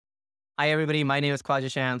Hi, everybody. My name is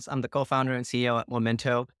Khawaja. I'm the co-founder and CEO at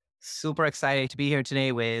Momento. Super excited to be here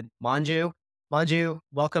today with Manju. Manju,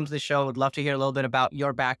 welcome to the show. Would love to hear a little bit about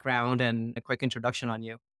your background and a quick introduction on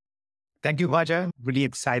you. Thank you, Khawaja. Really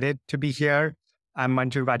excited to be here. I'm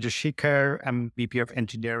Manju Rajashkhar. I'm VP of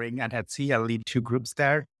Engineering at Etsy. I lead two groups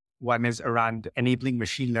there. One is around enabling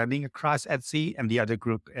machine learning across Etsy, and the other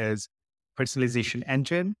group is personalization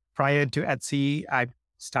engine. Prior to Etsy, I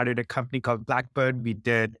started a company called Blackbird. We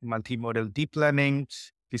did multimodal deep learning.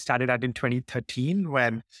 We started out in 2013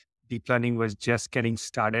 when deep learning was just getting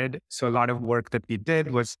started. So a lot of work that we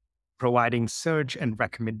did was providing search and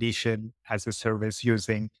recommendation as a service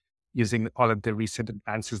using all of the recent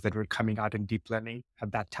advances that were coming out in deep learning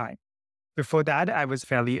at that time. Before that, I was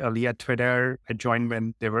fairly early at Twitter. I joined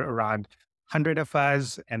when there were around 100 of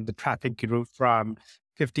us, and the traffic grew from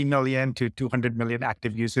 50 million to 200 million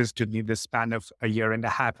active users to the span of a year and a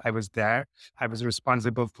half. I was there. I was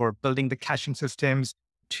responsible for building the caching systems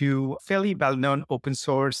to fairly well-known open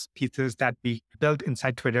source pieces that we built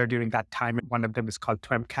inside Twitter during that time. One of them is called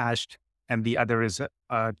Twem Cached, and the other is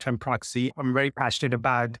Twem Proxy. I'm very passionate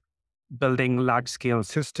about building large scale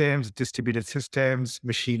systems, distributed systems,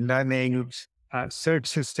 machine learning, search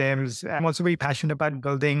systems. I'm also very passionate about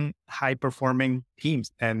building high performing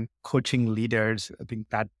teams and coaching leaders. I think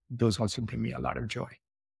that those also bring me a lot of joy.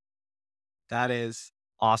 That is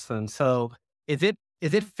awesome. So is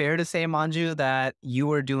it fair to say, Manju, that you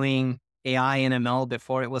were doing AI and ML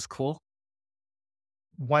before it was cool?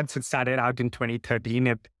 Once it started out in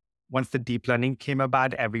 2013, once the deep learning came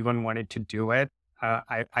about, everyone wanted to do it.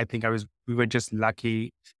 I think we were just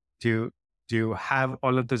lucky to have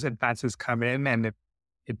all of those advances come in, and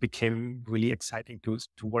it became really exciting to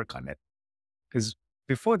work on it. Because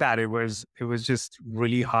before that, it was just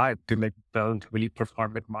really hard to like build really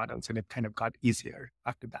performant models, and it kind of got easier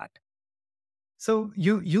after that. So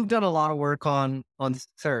you've done a lot of work on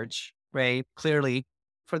search, right? Clearly,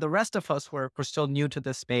 for the rest of us, we're still new to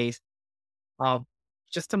this space. Uh,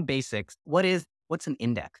 just some basics. What's an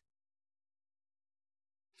index?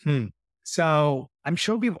 Hmm. So I'm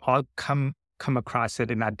sure we've all come across it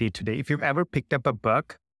in our day to day. If you've ever picked up a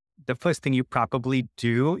book, the first thing you probably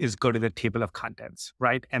do is go to the table of contents,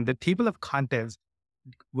 right? And the table of contents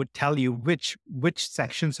would tell you which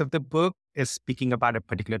sections of the book is speaking about a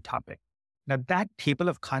particular topic. Now that table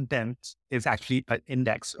of contents is actually an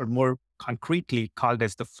index, or more concretely called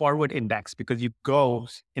as the forward index, because you go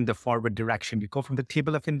in the forward direction. You go from the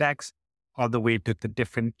table of index all the way to the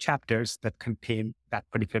different chapters that contain that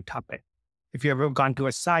particular topic. If you've ever gone to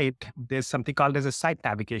a site, there's something called as a site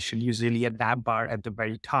navigation, usually a nav bar at the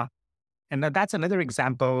very top. And now that's another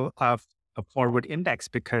example of a forward index,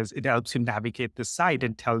 because it helps you navigate the site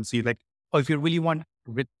and tells you like, oh, if you really you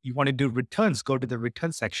want to do returns, go to the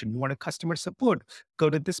return section. You want a customer support, go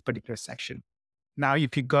to this particular section. Now,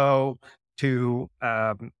 if you go to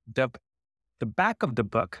the back of the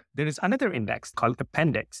book, there is another index called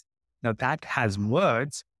appendix. Now that has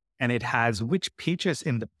words, and it has which pages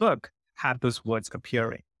in the book have those words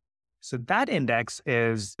appearing. So that index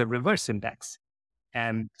is the reverse index.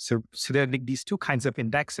 And so there are like these two kinds of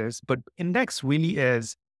indexes, but index really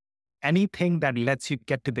is anything that lets you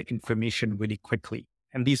get to the information really quickly.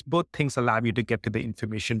 And these both things allow you to get to the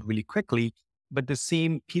information really quickly, but the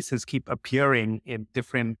same pieces keep appearing in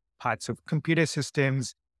different parts of computer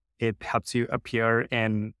systems. It helps you appear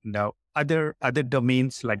in other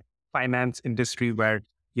domains like finance industry, where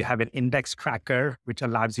you have an index tracker, which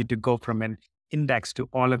allows you to go from an index to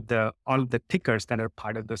all of the tickers that are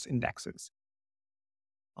part of those indexes.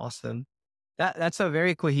 Awesome. That's a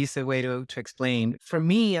very cohesive way to explain. For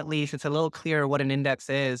me, at least, it's a little clearer what an index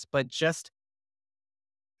is, but just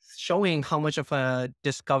showing how much of a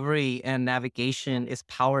discovery and navigation is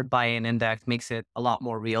powered by an index makes it a lot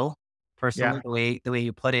more real. Yeah. Personally, the way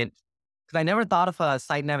you put it, because I never thought of a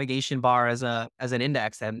site navigation bar as an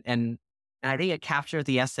index, and I think it captures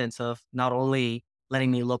the essence of not only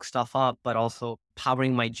letting me look stuff up, but also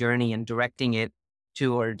powering my journey and directing it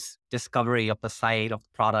towards discovery of the site, of the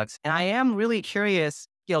products. And I am really curious,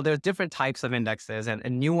 there's different types of indexes and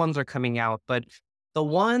new ones are coming out, but the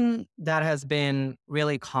one that has been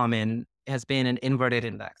really common has been an inverted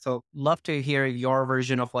index. So love to hear your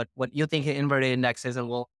version of what you think an inverted index is, and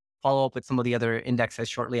we'll follow up with some of the other indexes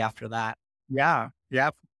shortly after that. Yeah.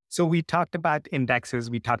 Yeah. So we talked about indexes.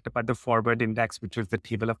 We talked about the forward index, which was the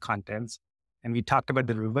table of contents. And we talked about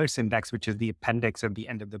the reverse index, which is the appendix at the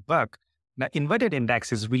end of the book. Now, inverted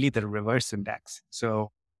index is really the reverse index.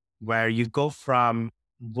 So where you go from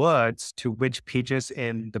words to which pages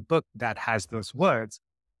in the book that has those words.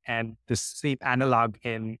 And the same analog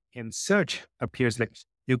in search appears like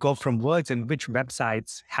you go from words and which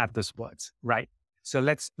websites have those words, right? So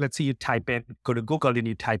let's say you go to Google and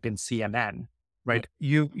you type in CNN, right?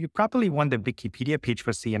 You probably want the Wikipedia page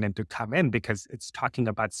for CNN to come in because it's talking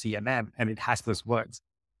about CNN and it has those words.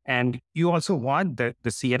 And you also want the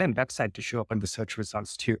CNN website to show up on the search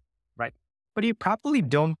results too, right? But you probably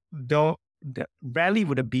rarely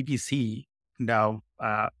would a BBC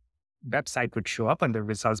website would show up on the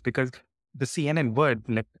results because the CNN word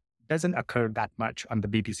doesn't occur that much on the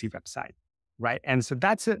BBC website, right? And so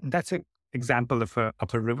that's a example of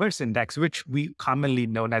a reverse index, which we commonly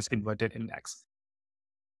known as inverted index.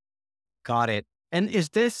 Got it. And is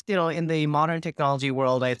this, in the modern technology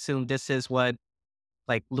world, I assume this is what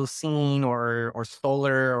like Lucene or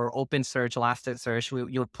Solr or OpenSearch, Elasticsearch,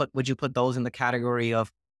 would you put those in the category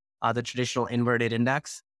of the traditional inverted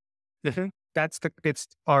index? Mhm.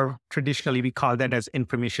 Or traditionally we call that as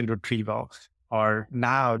information retrieval. Or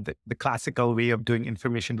now the classical way of doing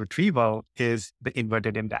information retrieval is the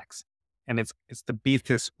inverted index. And it's the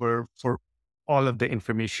basis for all of the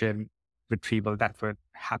information retrieval that would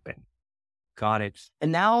happen. Got it.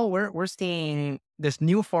 And now we're seeing this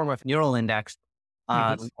new form of neural index,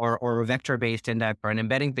 Mhm. or a vector-based index or an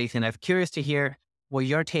embedding-based index. Curious to hear what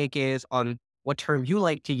your take is on what term you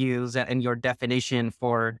like to use and your definition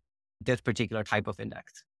for this particular type of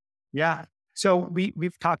index. Yeah. So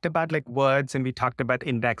we've talked about like words and we talked about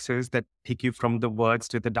indexes that take you from the words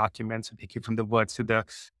to the documents and take you from the words to the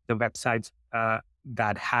websites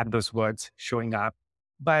that have those words showing up.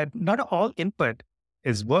 But not all input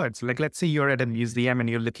is words. Like let's say you're at a museum and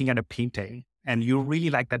you're looking at a painting and you really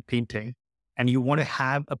like that painting and you want to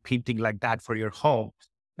have a painting like that for your home.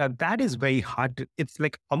 Now that is very hard it's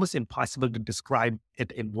like almost impossible to describe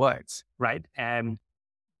it in words, right? And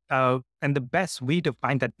the best way to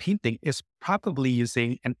find that painting is probably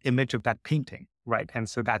using an image of that painting, right? And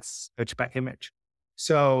so that's search by image.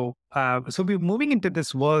 So we're moving into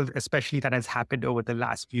this world, especially that has happened over the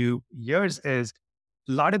last few years, is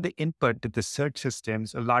a lot of the input to the search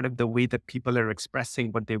systems, a lot of the way that people are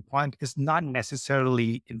expressing what they want is not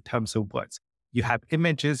necessarily in terms of words. You have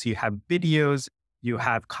images, you have videos, you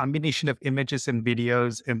have combination of images and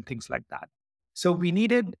videos and things like that. So we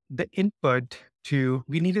needed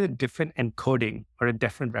we needed a different encoding or a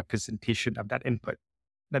different representation of that input.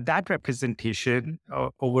 Now that representation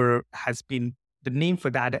has been, the name for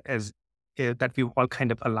that that we've all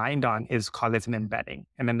kind of aligned on is called as an embedding.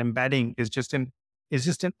 And an embedding is just an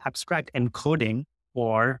abstract encoding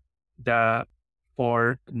for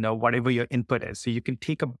whatever your input is. So you can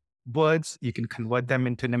take words, you can convert them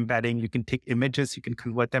into an embedding. You can take images, you can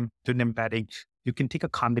convert them to an embedding. You can take a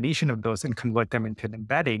combination of those and convert them into an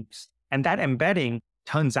embedding. And that embedding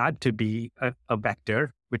turns out to be a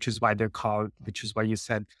vector, which is why you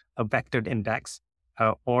said a vectored index,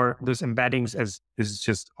 or those embeddings is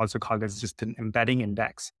just also called as just an embedding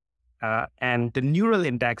index. And the neural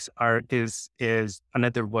index is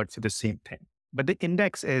another word for the same thing. But the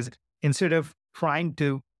index is, instead of trying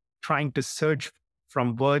to search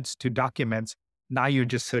from words to documents, now you're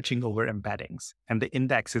just searching over embeddings. And the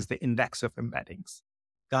index is the index of embeddings.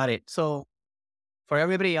 Got it. So for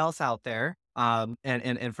everybody else out there, and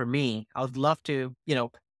for me, I would love to, so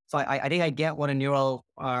I think I get what a neural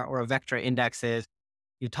or a vector index is.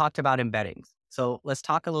 You talked about embeddings. So let's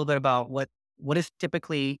talk a little bit about what is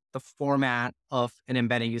typically the format of an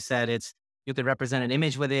embedding. You said you could represent an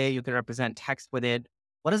image with it, you could represent text with it.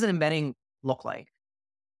 What does an embedding look like?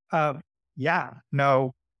 Yeah,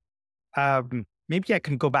 no. Maybe I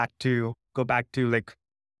can go back to like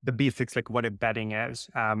the basics, like what embedding is.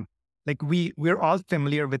 Like we're all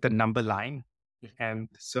familiar with the number line. And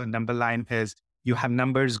so a number line is you have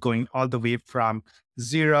numbers going all the way from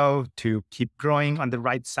 0 to keep growing on the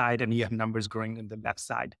right side, and you have numbers growing on the left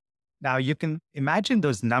side. Now you can imagine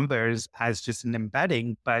those numbers as just an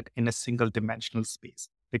embedding, but in a single dimensional space,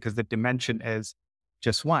 because the dimension is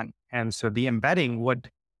just one. And so what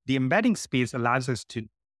the embedding space allows us to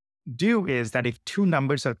do is that if two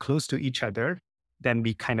numbers are close to each other, then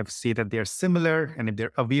we kind of say that they're similar. And if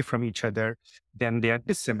they're away from each other, then they are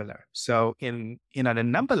dissimilar. So in a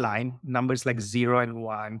number line, numbers like 0 and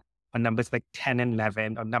 1, or numbers like 10 and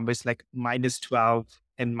 11, or numbers like -12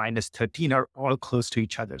 and -13 are all close to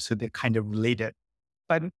each other. So they're kind of related.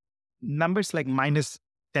 But numbers like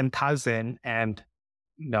 -10,000 and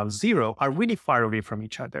 0 are really far away from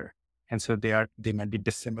each other. And so they might be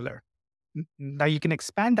dissimilar. Now you can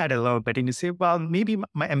expand that a little bit and you say, well, maybe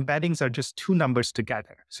my embeddings are just two numbers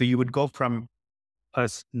together. So you would go from a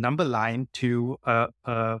number line to a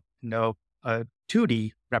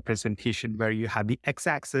 2D representation where you have the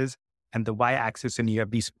x-axis and the y-axis and you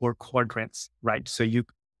have these four quadrants, right? So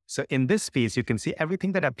So in this space, you can see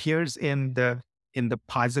everything that appears in the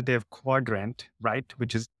positive quadrant, right?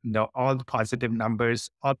 Which is all the positive numbers,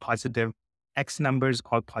 all positive X numbers,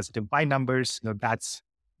 all positive Y numbers.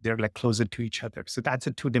 They're like closer to each other. So that's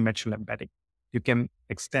a two-dimensional embedding. You can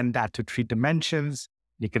extend that to 3 dimensions.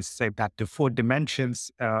 You can say that to 4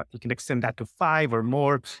 dimensions. You can extend that to 5 or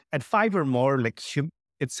more. At 5 or more,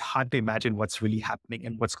 it's hard to imagine what's really happening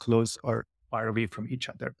and what's close or far away from each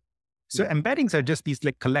other. So Yeah. embeddings are just these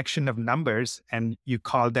like collection of numbers, and you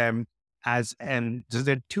call them and so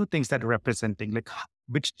there are two things that are representing like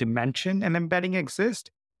which dimension an embedding exists,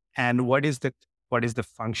 and what is the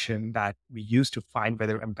function that we use to find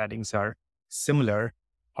whether embeddings are similar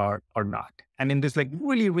or not. And in this like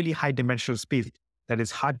really, really high dimensional space that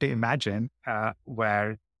is hard to imagine,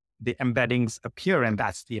 where the embeddings appear, and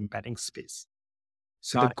that's the embedding space.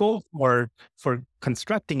 So the Got it. goal for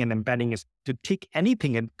constructing an embedding is to take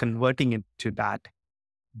anything and converting it to that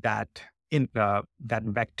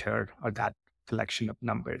vector or that collection of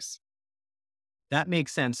numbers. That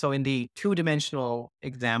makes sense. So in the two-dimensional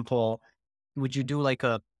example, would you do like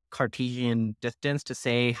a Cartesian distance to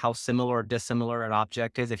say how similar or dissimilar an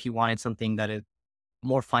object is if you wanted something that is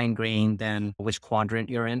more fine-grained than which quadrant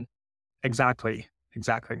you're in? Exactly,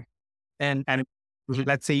 exactly. And And Mhm.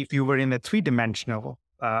 let's say if you were in a three-dimensional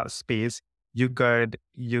space, you could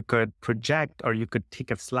project, or you could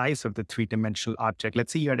take a slice of the three-dimensional object.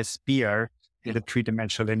 Let's say you had a spear in Yeah. the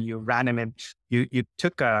three-dimensional, and you ran in it. You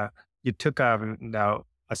took a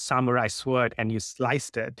samurai sword and you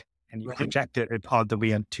sliced it, and you Right. projected it all the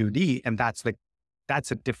way on 2D, and that's the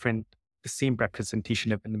same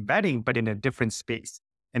representation of an embedding, but in a different space.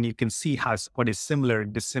 And you can see how what is similar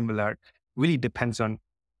and dissimilar really depends on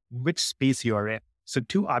which space you are in. So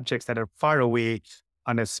two objects that are far away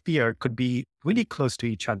on a sphere could be really close to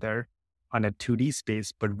each other on a 2D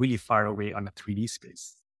space, but really far away on a 3D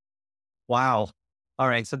space. Wow. All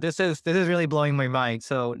right. So this is really blowing my mind.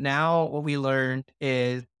 So now what we learned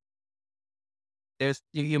is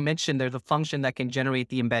you mentioned there's a function that can generate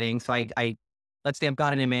the embedding. So I let's say I've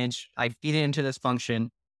got an image, I feed it into this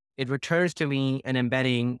function, it returns to me an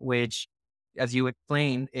embedding, which, as you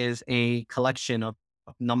explained, is a collection of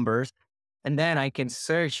numbers. And then I can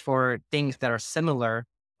search for things that are similar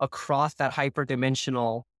across that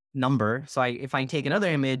hyperdimensional number. So if I take another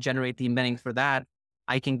image, generate the embedding for that,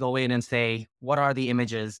 I can go in and say, what are the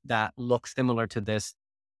images that look similar to this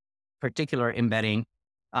particular embedding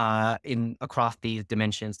in across these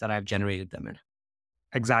dimensions that I've generated them in?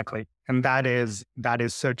 Exactly. And that is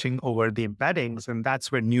searching over the embeddings. And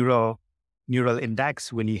that's where neural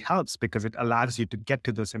index really helps, because it allows you to get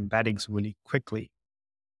to those embeddings really quickly.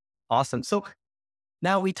 Awesome. So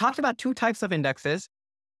now we talked about two types of indexes.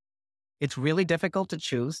 It's really difficult to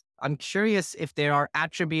choose. I'm curious if there are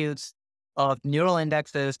attributes of neural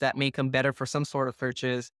indexes that make them better for some sort of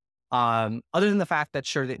searches. Other than the fact that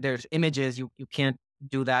sure there's images, you can't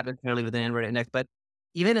do that necessarily with an inverted index, but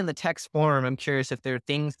even in the text form, I'm curious if there are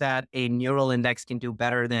things that a neural index can do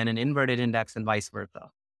better than an inverted index and vice versa.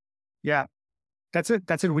 Yeah, that's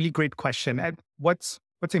a really great question. And what's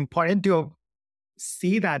important to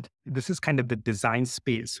see that this is kind of the design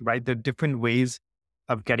space, right? The different ways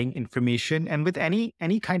of getting information. And with any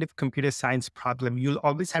kind of computer science problem, you'll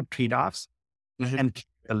always have trade-offs Mhm. and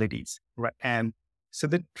capabilities, right? And so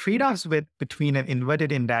the trade-offs between an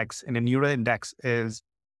inverted index and a neural index is,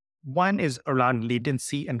 one is around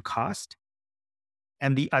latency and cost,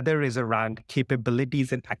 and the other is around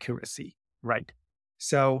capabilities and accuracy, right?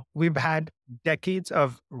 So we've had decades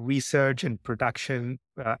of research and production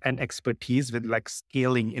and expertise with like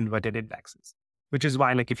scaling inverted indexes, which is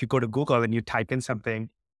why like if you go to Google and you type in something,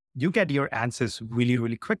 you get your answers really,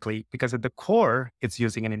 really quickly, because at the core, it's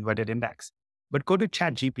using an inverted index. But go to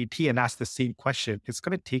ChatGPT and ask the same question. It's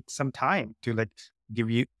going to take some time to like give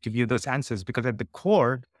you those answers, because at the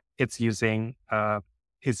core, it's using a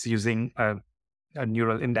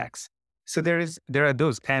neural index. So there are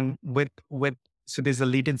those, and with so there's a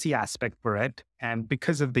latency aspect for it, and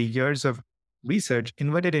because of the years of research,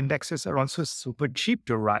 inverted indexes are also super cheap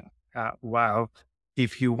to run. While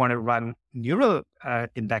if you want to run neural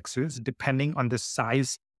indexes, depending on the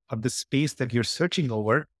size of the space that you're searching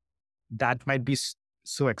over, that might be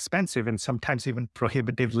so expensive and sometimes even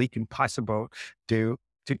prohibitively impossible to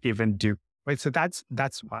even do. Right. So that's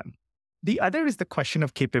one. The other is the question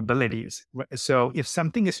of capabilities. So if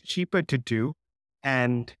something is cheaper to do,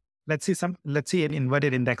 and let's say an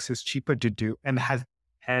inverted index is cheaper to do and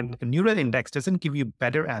a neural index doesn't give you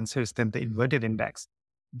better answers than the inverted index,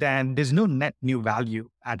 then there's no net new value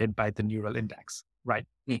added by the neural index, right?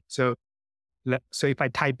 Mm. So So if I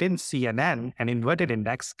type in CNN, an inverted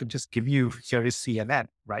index could just give you, here is CNN,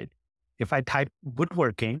 right? If I type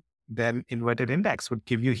woodworking, then inverted index would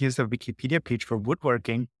give you, here's a Wikipedia page for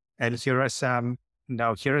woodworking. And here are some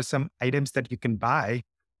items that you can buy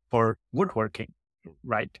for woodworking,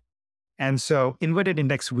 right? And so inverted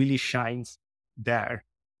index really shines there.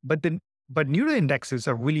 But then, but neural indexes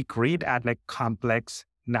are really great at like complex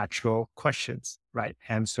natural questions, right?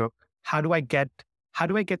 And so how do I get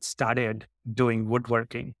started doing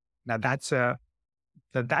woodworking? Now that's a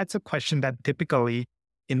question that typically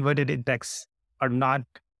inverted index are not,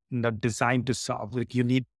 designed to solve. Like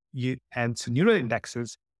and so neural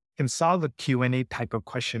indexes can solve a Q&A type of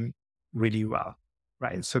question really well,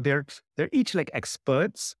 right? So they're each like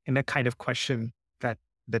experts in a kind of question that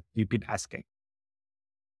you've been asking.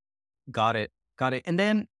 Got it. Got it. And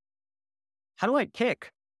then how do I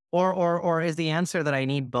pick? Or is the answer that I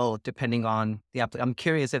need both depending on the app? I'm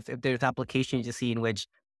curious if there's applications you see in which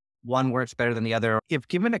one works better than the other. If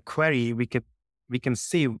given a query, we can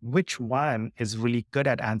see which one is really good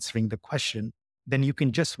at answering the question, then you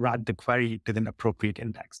can just route the query to the appropriate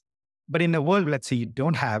index. But in a world, let's say you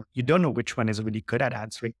don't know which one is really good at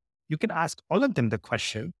answering, you can ask all of them the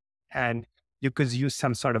question, and you could use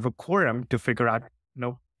some sort of a quorum to figure out,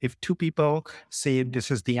 if two people say this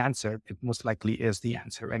is the answer, it most likely is the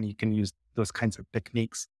answer. And you can use those kinds of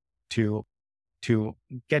techniques to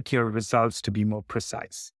get your results to be more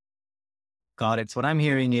precise. Got it. So what I'm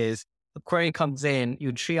hearing is the query comes in,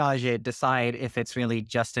 you triage it, decide if it's really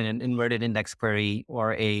just an inverted index query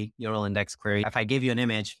or a neural index query. If I give you an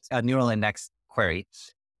image, a neural index query.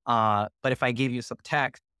 But if I give you some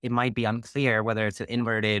text, it might be unclear whether it's an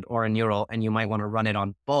inverted or a neural, and you might want to run it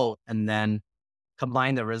on both and then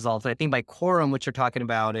combine the results. I think by quorum, what you're talking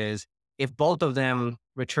about is if both of them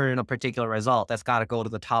return a particular result, that's got to go to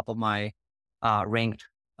the top of my ranked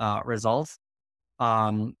results.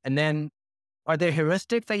 And then are there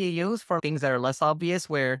heuristics that you use for things that are less obvious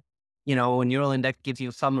where, a neural index gives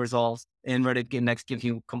you some results, inverted index gives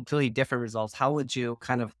you completely different results? How would you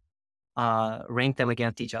kind of rank them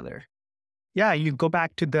against each other? Yeah, you go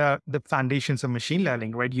back to the foundations of machine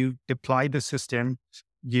learning, right? You deploy the system,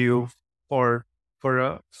 you for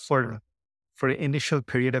an initial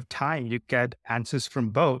period of time, you get answers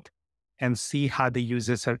from both and see how the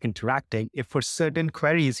users are interacting. If for certain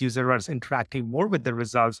queries, users are interacting more with the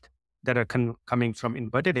results that are coming from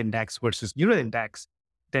inverted index versus neural index,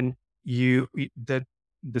 then the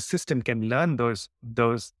system can learn those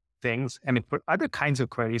things. And if for other kinds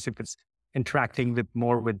of queries, if it's interacting with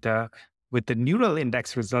the neural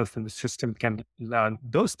index results, then the system can learn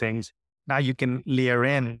those things. Now you can layer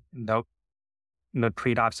in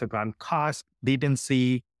trade-offs around cost,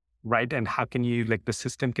 latency, right? And how can you, the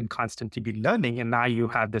system can constantly be learning. And now you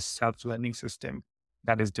have this self-learning system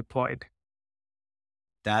that is deployed.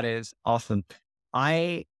 That is awesome.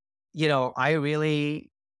 I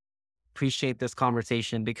really appreciate this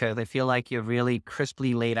conversation because I feel like you've really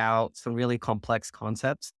crisply laid out some really complex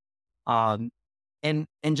concepts. And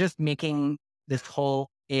just making this whole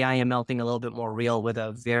AI ML thing a little bit more real with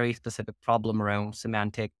a very specific problem around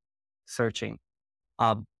semantic searching.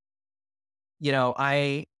 I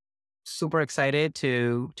super excited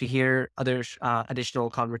to hear other additional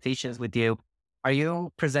conversations with you. Are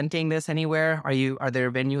you presenting this anywhere? Are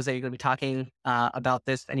there venues that you're going to be talking about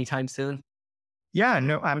this anytime soon? Yeah,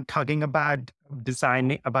 no, I'm talking about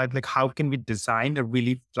how can we design a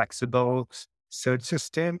really flexible search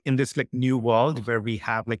system in this new world where we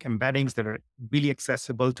have embeddings that are really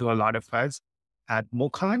accessible to a lot of us at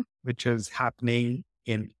MoCon, which is happening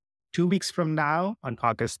in 2 weeks from now on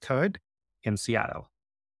August 3rd in Seattle.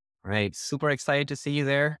 Right. Super excited to see you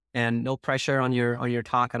there, and no pressure on your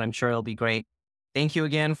talk. And I'm sure it'll be great. Thank you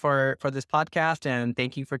again for this podcast, and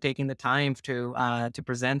thank you for taking the time to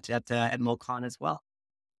present at MoCon as well.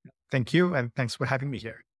 Thank you. And thanks for having me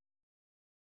here.